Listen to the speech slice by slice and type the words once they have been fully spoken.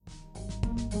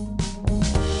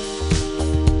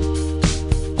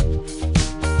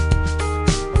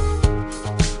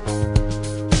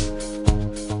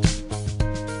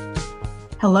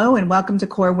Hello and welcome to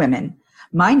Core Women.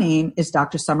 My name is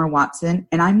Dr. Summer Watson,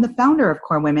 and I'm the founder of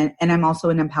Core Women, and I'm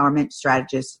also an empowerment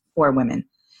strategist for women.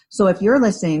 So if you're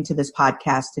listening to this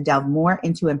podcast to delve more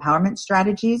into empowerment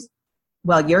strategies,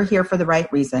 well, you're here for the right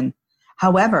reason.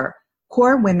 However,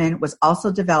 Core Women was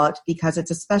also developed because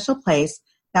it's a special place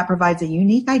that provides a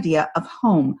unique idea of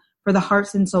home for the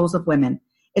hearts and souls of women.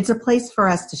 It's a place for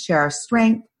us to share our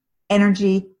strength,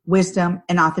 energy, wisdom,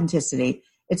 and authenticity.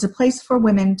 It's a place for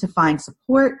women to find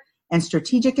support and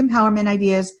strategic empowerment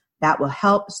ideas that will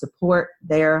help support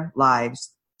their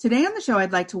lives. Today on the show,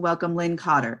 I'd like to welcome Lynn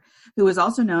Cotter, who is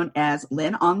also known as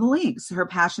Lynn on the Links. Her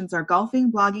passions are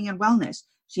golfing, blogging, and wellness.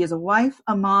 She is a wife,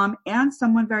 a mom, and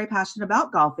someone very passionate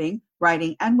about golfing,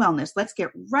 writing, and wellness. Let's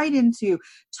get right into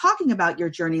talking about your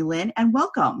journey, Lynn, and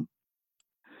welcome.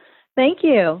 Thank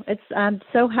you. I'm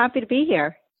so happy to be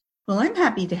here. Well, I'm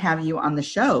happy to have you on the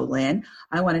show, Lynn.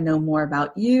 I want to know more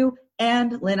about you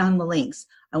and Lynn on the Links.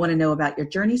 I want to know about your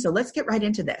journey. So let's get right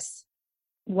into this.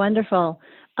 Wonderful.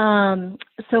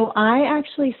 So I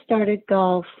actually started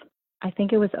golf, I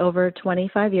think it was over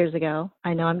 25 years ago.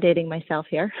 I know I'm dating myself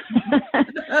here.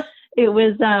 It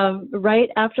was right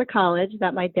after college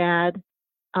that my dad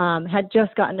had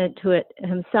just gotten into it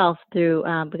himself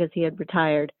because he had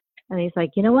retired. And he's like,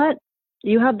 you know what?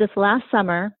 You have this last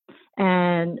summer,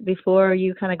 and before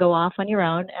you kind of go off on your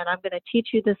own, and I'm going to teach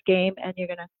you this game, and you're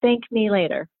going to thank me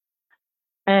later.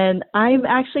 And I'm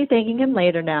actually thanking him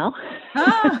later now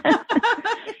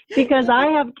because I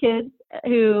have kids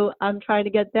who I'm trying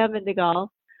to get them into golf.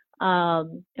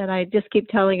 And I just keep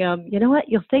telling them, you know what,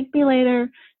 you'll thank me later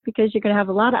because you're going to have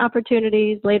a lot of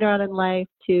opportunities later on in life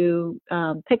to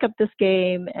pick up this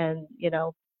game. And, you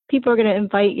know, people are going to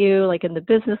invite you like in the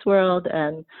business world,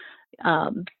 and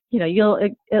you know, you'll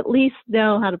at least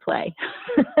know how to play.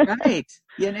 Right.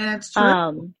 Yeah, that's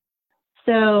true.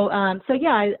 So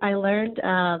yeah, I learned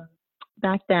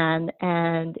back then,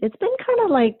 and it's been kind of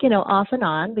like, you know, off and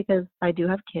on because I do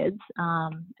have kids,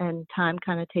 and time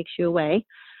kind of takes you away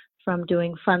from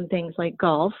doing fun things like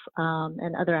golf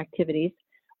and other activities.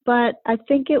 But I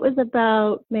think it was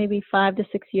about maybe 5 to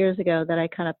 6 years ago that I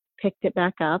kind of picked it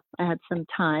back up. I had some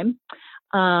time.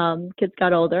 Kids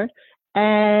got older.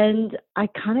 And I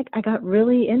got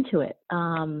really into it.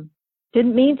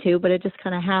 Didn't mean to, but it just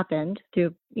kind of happened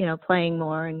through, you know, playing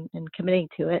more and committing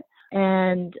to it.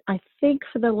 And I think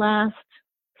for the last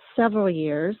several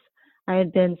years, I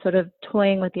had been sort of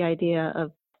toying with the idea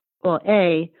of, well,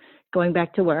 going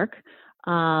back to work,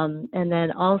 and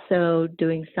then also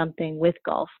doing something with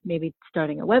golf, maybe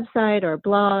starting a website or a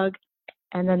blog.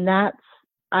 And then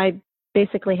I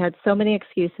basically had so many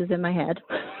excuses in my head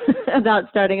about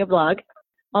starting a blog,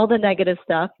 all the negative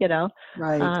stuff, you know,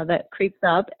 right. That creeps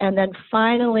up. And then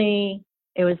finally,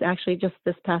 it was actually just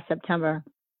this past September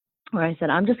where I said,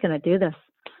 I'm just going to do this.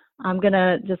 I'm going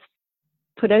to just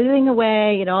put everything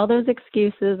away, you know, all those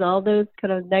excuses, all those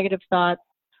kind of negative thoughts,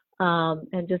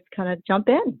 and just kind of jump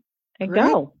in and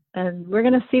go. And we're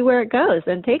going to see where it goes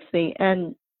and takes me.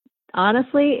 And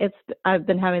honestly, I've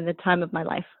been having the time of my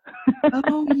life.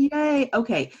 Oh, yay.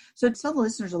 Okay. So tell the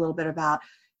listeners a little bit about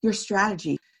your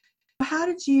strategy. How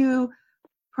did you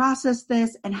process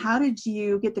this, and how did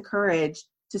you get the courage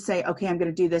to say, okay, I'm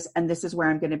going to do this, and this is where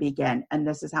I'm going to begin, and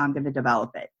this is how I'm going to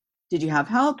develop it? Did you have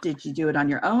help? Did you do it on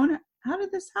your own? How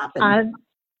did this happen?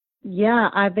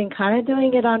 I've been kind of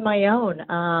doing it on my own.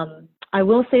 I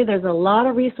will say there's a lot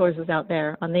of resources out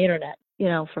there on the internet. You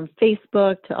know, from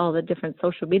Facebook to all the different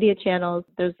social media channels,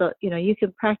 you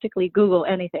can practically Google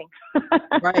anything.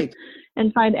 Right.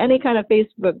 And find any kind of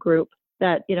Facebook group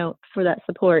that, you know, for that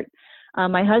support.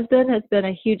 My husband has been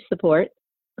a huge support.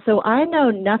 So I know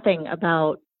nothing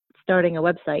about starting a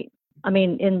website. I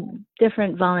mean, in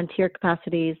different volunteer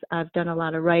capacities, I've done a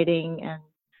lot of writing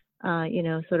and, you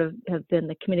know, sort of have been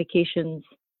the communications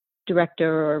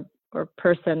director or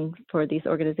person for these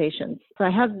organizations. So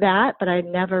I have that, but I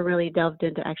never really delved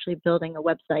into actually building a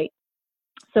website.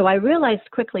 So I realized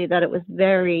quickly that it was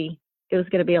going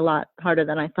to be a lot harder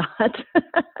than I thought.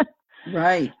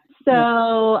 Right.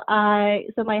 So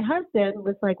my husband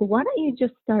was like, why don't you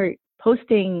just start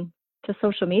posting to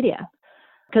social media?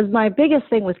 Because my biggest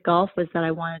thing with golf was that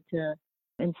I wanted to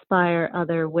inspire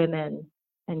other women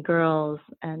and girls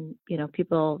and, you know,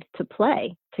 people to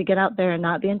play, to get out there and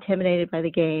not be intimidated by the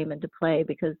game and to play,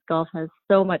 because golf has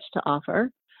so much to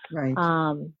offer. Right.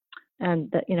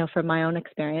 And that, you know, from my own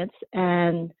experience.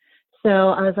 And so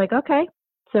I was like, okay.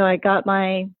 So I got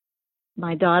my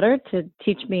daughter to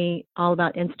teach me all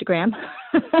about Instagram.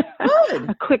 Good.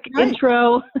 A quick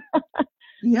intro.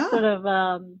 Yeah. Sort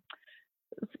of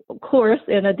course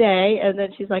in a day. And then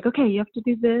she's like, okay, you have to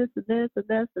do this and this and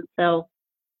this. And so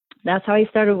that's how I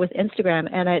started with Instagram,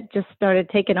 and it just started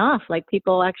taking off. Like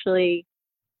people actually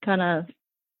kind of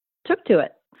took to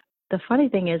it. The funny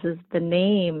thing is the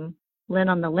name Lynn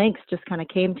on the links just kind of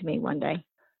came to me one day.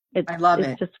 I love it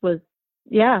it. just was,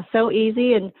 yeah, so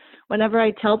easy. And whenever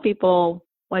I tell people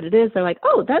what it is, they're like,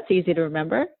 oh, that's easy to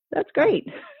remember. That's great.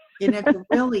 And it's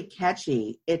really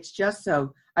catchy. It's just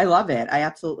so, I love it. I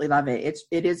absolutely love it.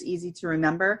 It is easy to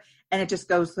remember, and it just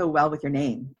goes so well with your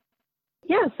name.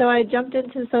 Yeah, so I jumped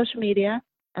into social media,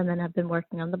 and then I've been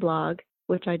working on the blog,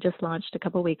 which I just launched a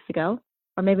couple weeks ago,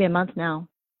 or maybe a month now.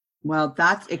 Well,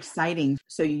 that's exciting.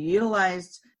 So you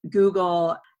utilized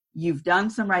Google, you've done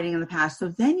some writing in the past. So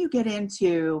then you get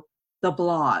into the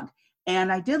blog.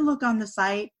 And I did look on the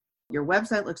site. Your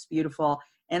website looks beautiful.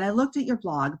 And I looked at your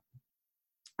blog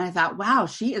and I thought, wow,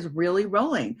 she is really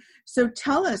rolling. So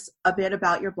tell us a bit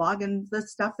about your blog and the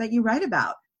stuff that you write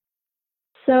about.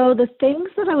 So the things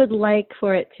that I would like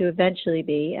for it to eventually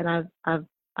be, and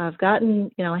I've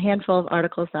gotten, a handful of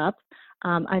articles up.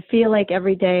 I feel like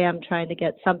every day I'm trying to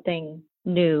get something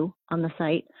new on the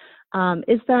site,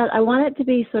 is that I want it to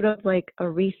be sort of like a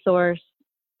resource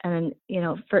and,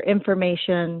 for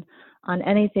information on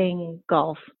anything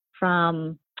golf,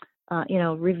 from,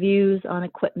 reviews on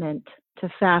equipment to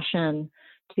fashion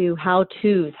to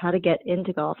how-tos, how to get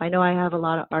into golf. I know I have a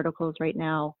lot of articles right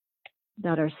now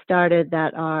that are started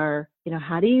that are,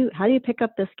 how do you pick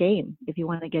up this game if you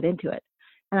want to get into it?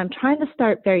 And I'm trying to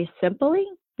start very simply,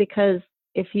 because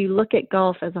if you look at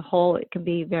golf as a whole, it can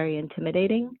be very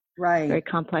intimidating, right? Very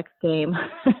complex game.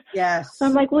 Yes. So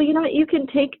I'm like, well, you can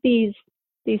take these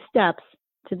steps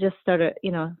to just sort of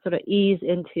ease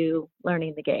into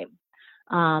learning the game.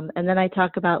 And then I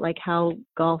talk about like how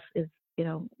golf is,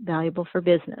 valuable for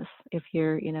business if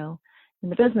you're, in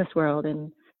the business world.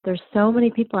 And there's so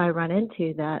many people I run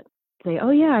into that say,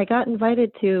 oh yeah, I got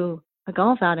invited to a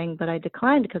golf outing, but I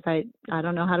declined because I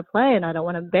don't know how to play and I don't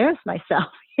want to embarrass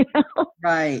myself,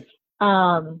 Right.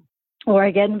 Or I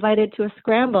get invited to a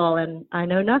scramble and I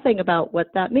know nothing about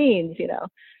what that means,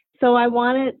 So I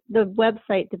wanted the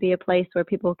website to be a place where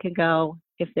people can go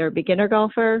if they're a beginner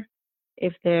golfer,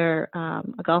 if they're a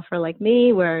golfer like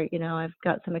me, where, I've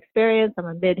got some experience, I'm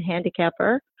a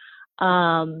mid-handicapper.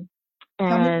 Tell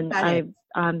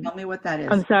me what that is.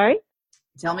 I'm sorry?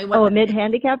 Tell me what. Oh, a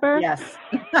mid-handicapper? Yes.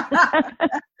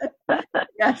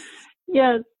 Yes.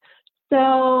 Yes.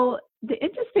 So the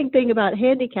interesting thing about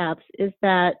handicaps is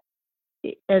that,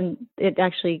 and it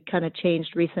actually kind of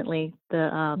changed recently,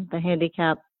 the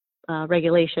handicap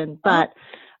regulation. But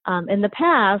in the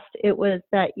past, it was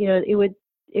that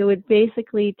it would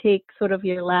basically take sort of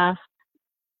your last,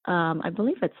 I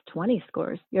believe it's 20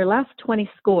 scores, your last 20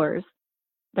 scores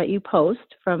that you post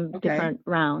from different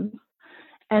rounds.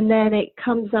 And then it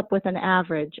comes up with an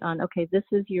average on, okay, this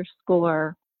is your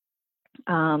score,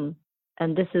 and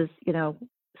this is,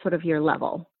 sort of your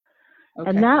level. Okay.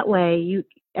 And that way,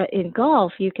 in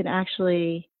golf, you can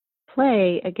actually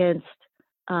play against,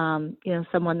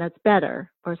 someone that's better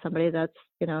or somebody that's,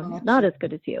 not as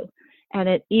good as you. And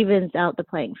it evens out the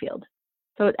playing field.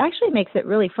 So it actually makes it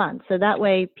really fun. So that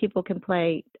way, people can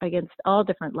play against all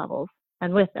different levels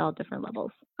and with all different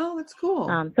levels. Oh, that's cool.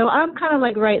 So I'm kind of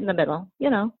like right in the middle,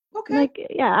 Okay. Like,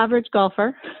 average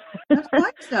golfer. That's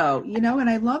nice though, and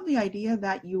I love the idea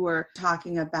that you were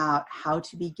talking about how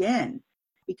to begin,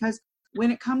 because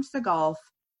when it comes to golf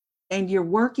and you're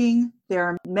working, there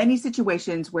are many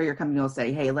situations where your company will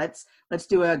say, hey, let's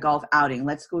do a golf outing.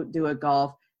 Let's go do a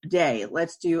golf day.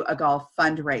 Let's do a golf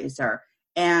fundraiser.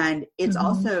 And it's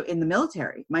also in the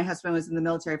military. My husband was in the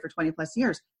military for 20 plus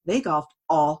years. They golfed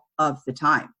all of the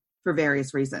time for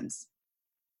various reasons.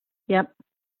 Yep.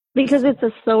 Because it's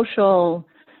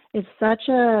such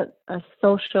a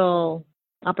social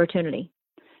opportunity.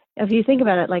 If you think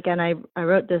about it, like, and I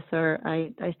wrote this, or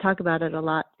I talk about it a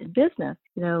lot in business,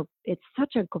 it's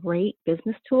such a great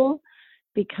business tool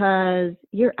because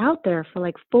you're out there for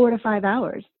like 4 to 5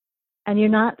 hours and you're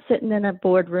not sitting in a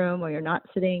boardroom or you're not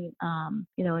sitting,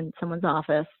 in someone's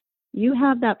office. You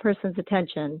have that person's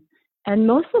attention. And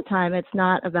most of the time it's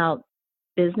not about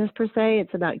business per se,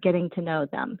 it's about getting to know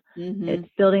them. It's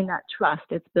building that trust.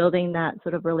 It's building that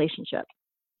sort of relationship.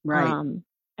 Right.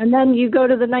 And then you go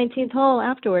to the 19th hole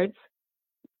afterwards,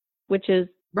 which is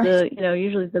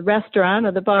usually the restaurant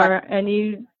or the bar, and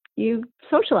you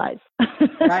socialize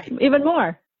even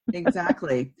more.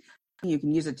 Exactly. You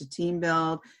can use it to team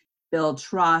build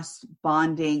trust,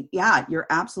 bonding. Yeah, you're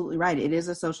absolutely right. It is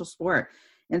a social sport,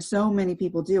 and so many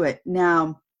people do it.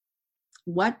 Now,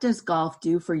 what does golf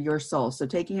do for your soul? So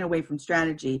taking it away from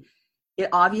strategy, it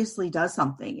obviously does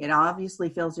something. It obviously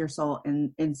fills your soul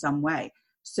in some way.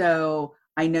 So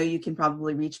I know you can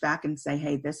probably reach back and say,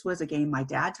 hey, this was a game my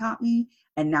dad taught me,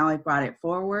 and now I brought it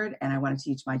forward and I want to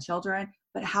teach my children.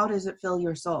 But how does it fill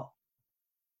your soul?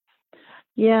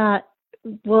 Yeah,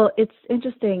 well, it's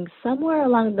interesting. Somewhere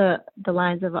along the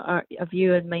lines of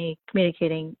you and me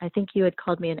communicating, I think you had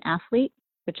called me an athlete,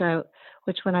 which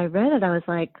when I read it, I was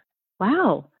like,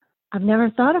 wow, I've never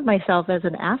thought of myself as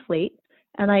an athlete,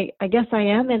 and I guess I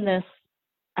am in this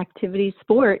activity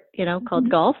sport, called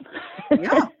golf.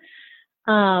 Yeah.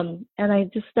 And I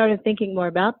just started thinking more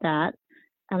about that,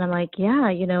 and I'm like,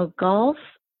 yeah, golf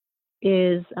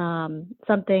is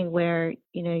something where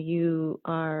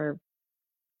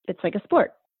it's like a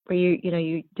sport where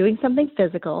you're doing something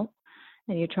physical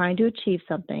and you're trying to achieve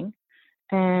something,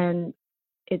 and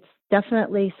it's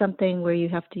definitely something where you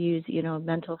have to use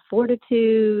mental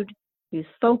fortitude, use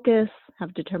focus,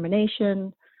 have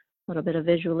determination, a little bit of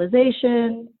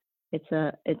visualization. It's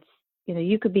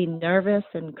you could be nervous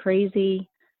and crazy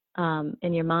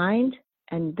in your mind,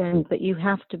 but you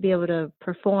have to be able to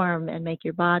perform and make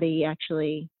your body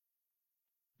actually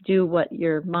do what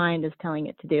your mind is telling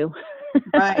it to do.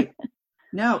 Right.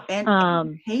 No,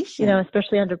 and patience.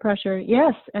 Especially under pressure.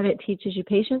 Yes, and it teaches you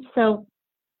patience. So,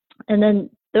 and then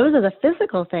those are the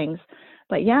physical things.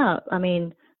 But yeah, I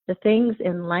mean, the things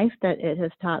in life that it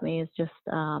has taught me is just,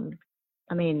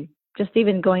 just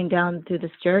even going down through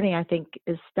this journey, I think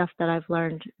is stuff that I've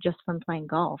learned just from playing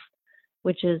golf,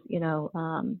 which is,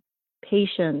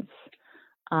 patience,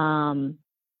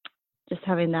 just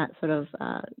having that sort of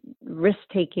risk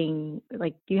taking,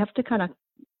 like you have to kind of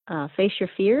face your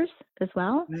fears as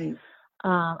well. Right.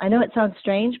 I know it sounds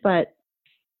strange, but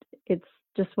it's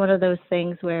just one of those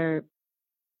things where,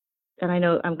 and I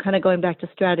know I'm kind of going back to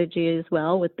strategy as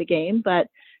well with the game, but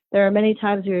there are many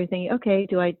times where you're thinking, okay,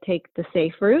 do I take the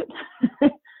safe route?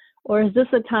 Or is this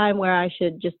a time where I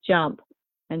should just jump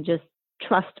and just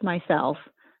trust myself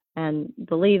and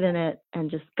believe in it and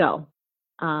just go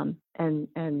and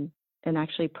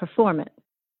actually perform it?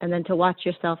 And then to watch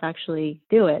yourself actually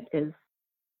do it is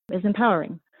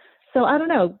empowering. So I don't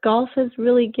know, golf has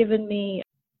really given me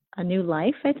a new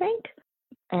life, I think,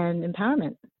 and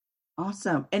empowerment.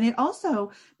 Awesome. And it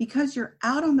also, because you're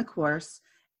out on the course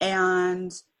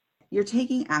and you're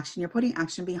taking action, you're putting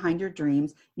action behind your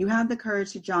dreams, you have the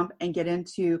courage to jump and get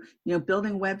into,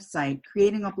 building a website,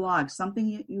 creating a blog,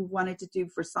 something you wanted to do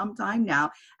for some time now,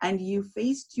 and you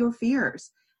faced your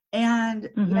fears. And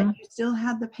yet you still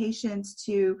had the patience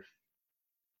to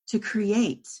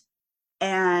create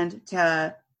and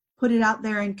to put it out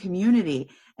there in community.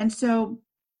 And so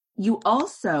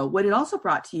what it also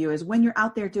brought to you is when you're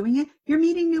out there doing it, you're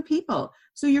meeting new people.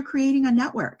 So you're creating a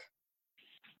network.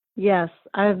 Yes,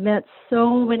 I've met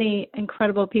so many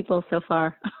incredible people so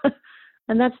far.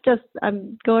 And that's just,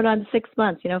 I'm going on 6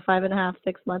 months, 5.5,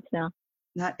 6 months now.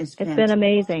 That is fantastic. It's been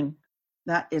amazing.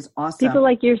 That is awesome. People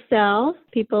like yourself,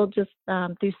 people just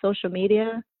through social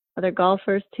media, other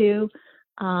golfers too.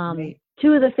 Right.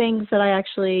 Two of the things that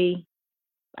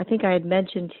I think I had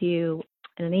mentioned to you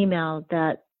in an email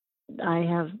that I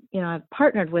have, I've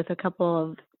partnered with a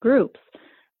couple of groups.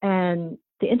 And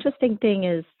the interesting thing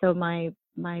is, so my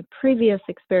previous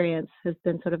experience has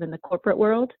been sort of in the corporate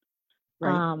world,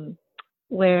 right.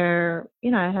 Where,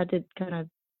 I had to kind of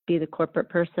be the corporate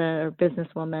person or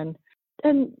businesswoman.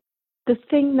 And the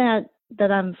thing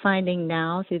that I'm finding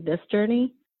now through this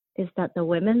journey is that the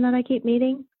women that I keep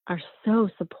meeting are so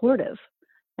supportive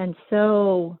and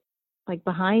so like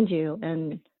behind you.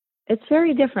 And it's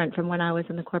very different from when I was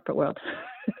in the corporate world.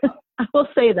 I will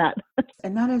say that.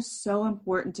 And that is so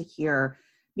important to hear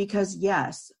because,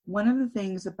 yes, one of the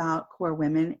things about Core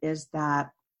Women is that,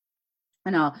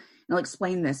 and I'll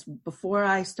explain this. Before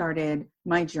I started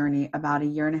my journey about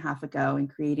 1.5 years ago in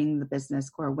creating the business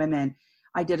Core Women,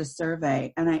 I did a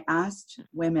survey and I asked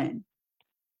women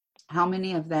how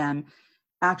many of them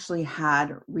actually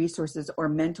had resources or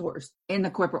mentors in the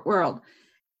corporate world.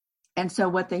 And so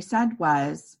what they said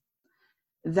was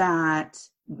that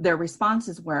their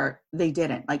responses were they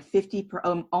didn't. Like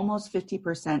almost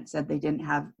 50% said they didn't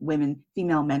have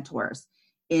female mentors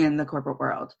in the corporate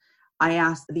world. I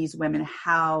asked these women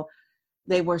how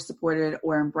they were supported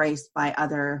or embraced by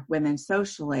other women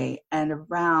socially, and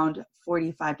around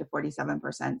 45 to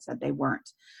 47% said they weren't.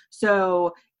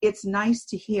 So it's nice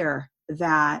to hear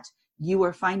that you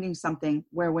are finding something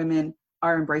where women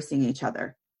are embracing each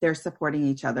other, they're supporting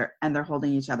each other, and they're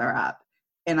holding each other up.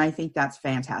 And I think that's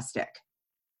fantastic.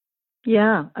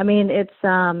 Yeah. I mean, it's,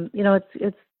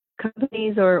 it's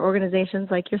companies or organizations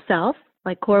like yourself,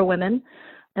 like Core Women.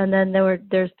 And then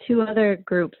there's 2 other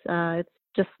groups. It's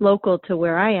just local to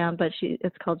where I am, but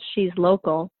it's called She's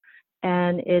Local.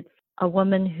 And it's a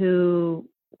woman who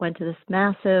went to this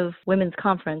massive women's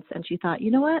conference, and she thought,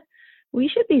 you know what? We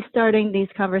should be starting these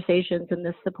conversations in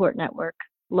this support network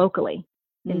locally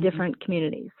in different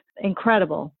communities.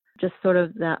 Incredible, just sort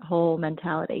of that whole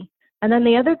mentality. And then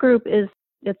the other group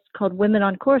it's called Women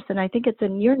on Course, and I think it's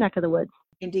in your neck of the woods.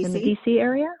 In DC? In the DC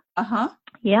area? Uh-huh.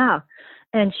 Yeah.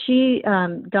 And she,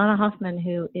 Donna Hoffman,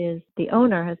 who is the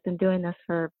owner, has been doing this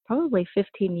for probably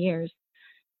 15 years.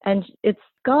 And it's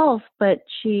golf, but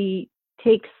she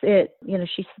takes it,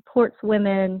 she supports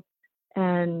women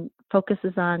and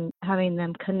focuses on having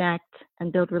them connect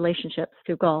and build relationships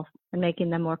through golf and making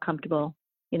them more comfortable,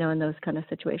 in those kind of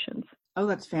situations. Oh,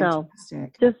 that's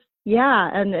fantastic. So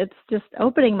and it's just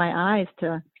opening my eyes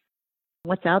to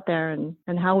what's out there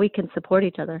and how we can support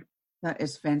each other. That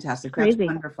is fantastic. Crazy. That's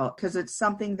wonderful, because it's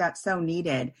something that's so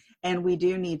needed, and we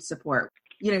do need support.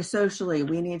 Socially,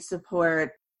 we need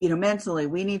support, mentally,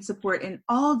 we need support in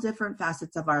all different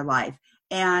facets of our life.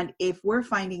 And if we're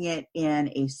finding it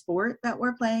in a sport that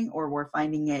we're playing, or we're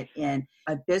finding it in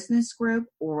a business group,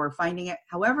 or we're finding it,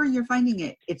 however you're finding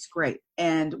it, it's great.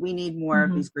 And we need more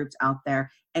of these groups out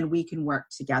there, and we can work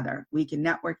together. We can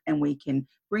network, and we can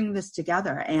bring this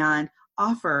together and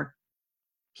offer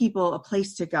people a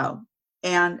place to go.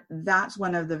 And that's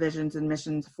one of the visions and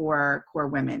missions for Core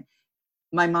Women.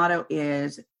 My motto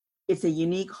is, it's a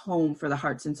unique home for the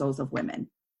hearts and souls of women.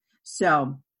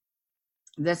 So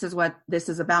this is what this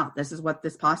is about. This is what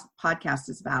this podcast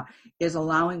is about, is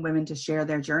allowing women to share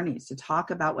their journeys, to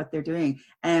talk about what they're doing,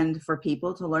 and for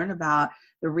people to learn about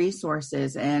the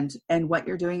resources and what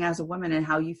you're doing as a woman, and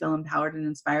how you feel empowered and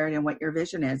inspired, and what your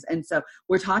vision is. And so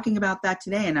we're talking about that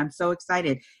today, and I'm so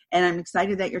excited. And I'm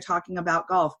excited that you're talking about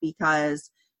golf,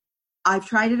 because I've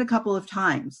tried it a couple of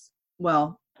times.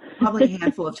 Well, probably a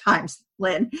handful of times,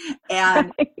 Lynn.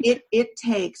 And it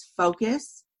takes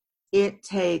focus. It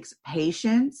takes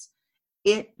patience.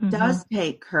 It does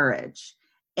take courage.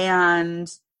 And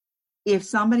if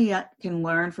somebody can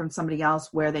learn from somebody else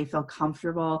where they feel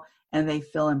comfortable and they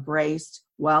feel embraced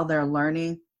while they're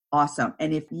learning, awesome.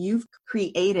 And if you've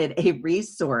created a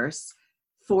resource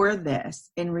for this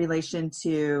in relation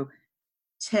to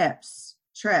tips,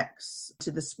 tricks,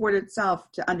 to the sport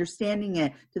itself, to understanding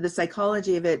it, to the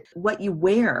psychology of it, what you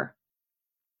wear,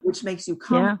 which makes you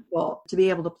comfortable to be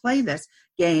able to play this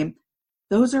game,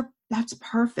 that's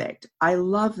perfect. I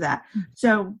love that.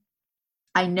 So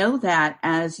I know that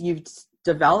as you've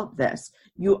developed this,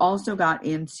 you also got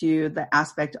into the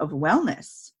aspect of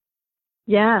wellness.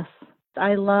 Yes.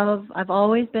 I've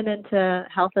always been into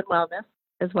health and wellness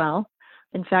as well.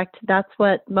 In fact, that's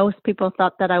what most people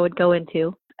thought that I would go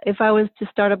into. If I was to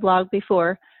start a blog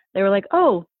before, they were like,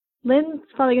 oh, Lynn's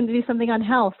probably going to do something on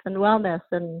health and wellness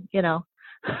and,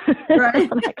 right.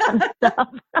 that kind of stuff.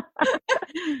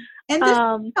 And just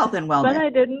health and wellness. But I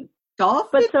didn't. Golf?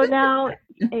 But so now,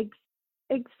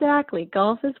 exactly,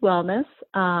 golf is wellness.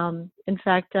 In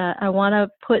fact, I want to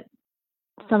put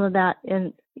some of that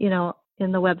in the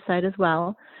website as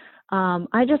well.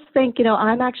 I just think,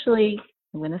 I'm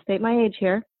going to state my age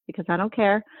here because I don't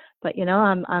care, but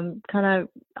I'm kind of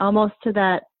almost to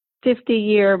that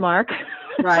 50-year mark.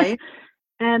 Right.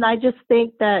 And I just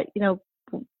think that,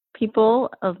 people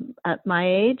at my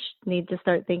age need to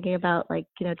start thinking about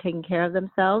taking care of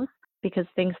themselves, because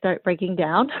things start breaking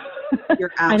down.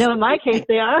 I know in my case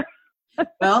they are.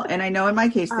 Well, and I know in my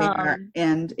case they are,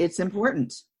 and it's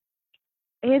important.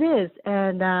 It is.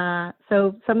 And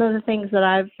so some of the things that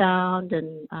I've found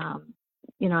and,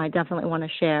 I definitely want to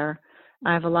share.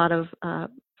 I have a lot of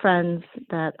friends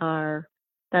that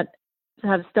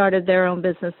have started their own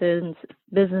businesses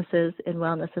in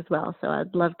wellness as well. So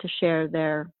I'd love to share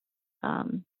their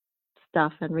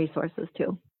stuff and resources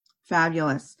too.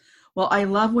 Fabulous. Well, I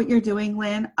love what you're doing,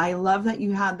 Lynn. I love that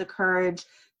you had the courage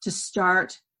to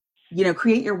start,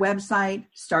 create your website,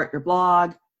 start your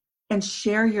blog, and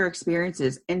share your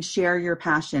experiences and share your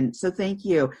passion. So thank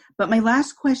you. But my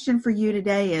last question for you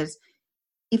today is,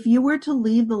 if you were to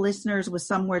leave the listeners with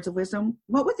some words of wisdom,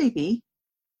 what would they be?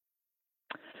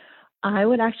 I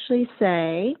would actually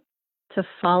say to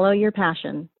follow your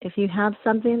passion. If you have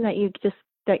something that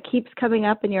keeps coming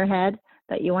up in your head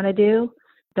that you want to do,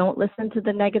 don't listen to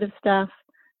the negative stuff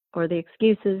or the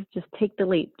excuses. Just take the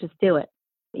leap. Just do it.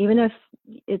 Even if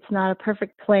it's not a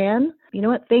perfect plan, you know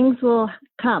what? Things will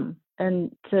come.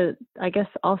 And to, I guess,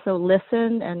 also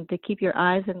listen and to keep your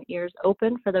eyes and ears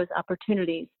open for those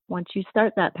opportunities once you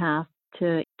start that path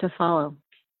to follow.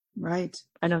 Right.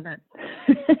 I know that.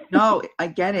 No, I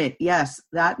get it. Yes,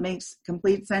 that makes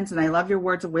complete sense. And I love your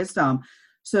words of wisdom.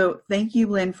 So thank you,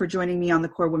 Lynn, for joining me on the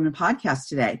Core Women podcast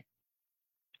today.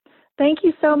 Thank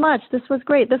you so much. This was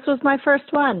great. This was my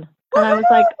first one. And I was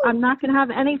like, I'm not going to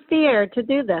have any fear to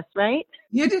do this, right?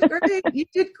 You did great. You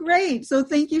did great. So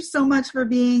thank you so much for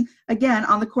being, again,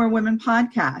 on the Core Women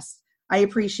podcast. I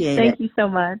appreciate it. Thank you so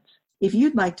much. If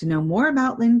you'd like to know more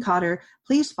about Lynn Cotter,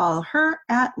 please follow her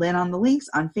at Lynn on the Links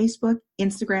on Facebook,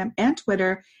 Instagram, and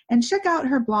Twitter, and check out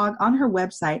her blog on her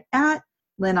website at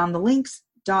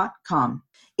lynnonthelinks.com.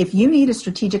 If you need a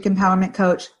strategic empowerment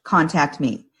coach, contact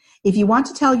me. If you want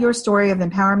to tell your story of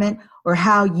empowerment or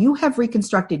how you have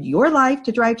reconstructed your life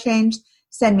to drive change,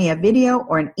 send me a video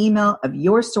or an email of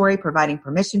your story, providing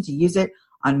permission to use it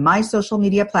on my social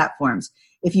media platforms.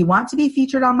 If you want to be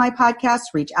featured on my podcast,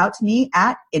 reach out to me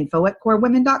at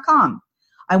info@corewomen.com.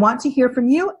 I want to hear from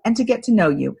you and to get to know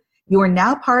you. You are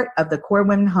now part of the Core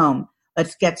Women home.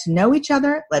 Let's get to know each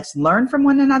other. Let's learn from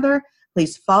one another.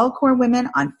 Please follow Core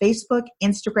Women on Facebook,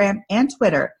 Instagram, and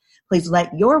Twitter. Please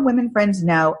let your women friends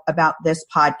know about this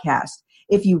podcast.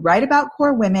 If you write about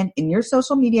Core Women in your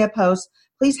social media posts,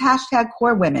 please hashtag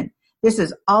Core Women. This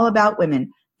is all about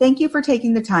women. Thank you for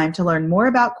taking the time to learn more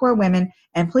about Core Women,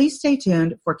 and please stay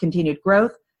tuned for continued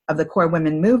growth of the Core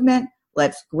Women movement.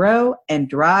 Let's grow and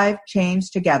drive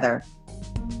change together.